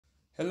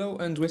Hello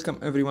and welcome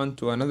everyone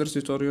to another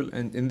tutorial,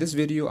 and in this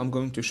video I'm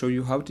going to show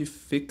you how to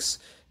fix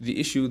the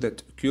issue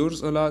that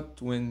occurs a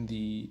lot when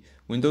the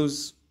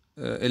Windows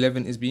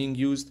 11 is being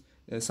used.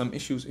 Some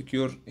issues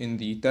occur in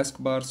the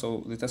taskbar,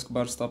 so the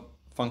taskbar stop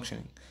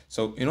functioning.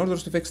 So in order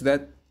to fix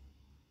that,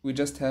 we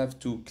just have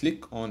to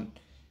click on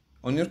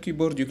your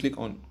keyboard, you click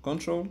on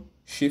Control,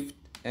 Shift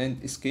and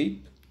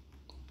Escape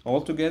all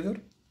together.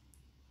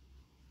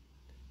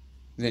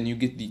 Then you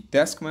get the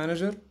Task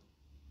Manager.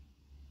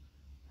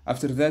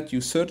 After that,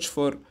 you search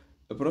for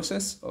a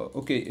process.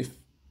 Okay, if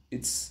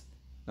it's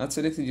not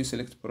selected, you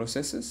select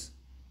processes.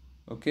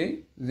 Okay,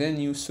 then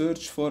you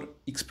search for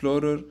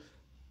Explorer,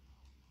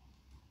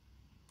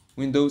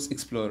 Windows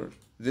Explorer,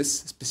 this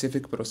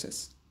specific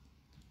process.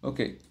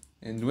 Okay,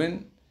 and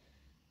when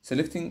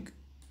selecting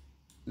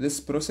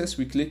this process,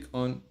 we click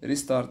on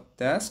Restart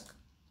Task.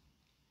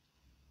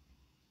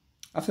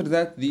 After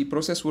that, the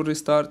process will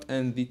restart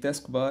and the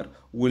taskbar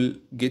will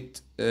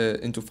get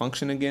into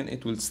function again.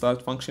 It will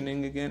start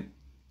functioning again.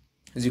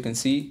 As you can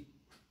see,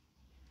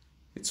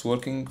 it's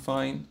working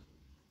fine.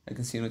 I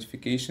can see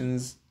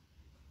notifications,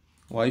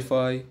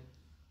 Wi-Fi,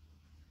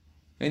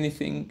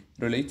 anything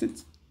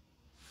related.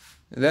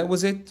 That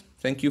was it.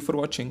 Thank you for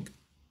watching.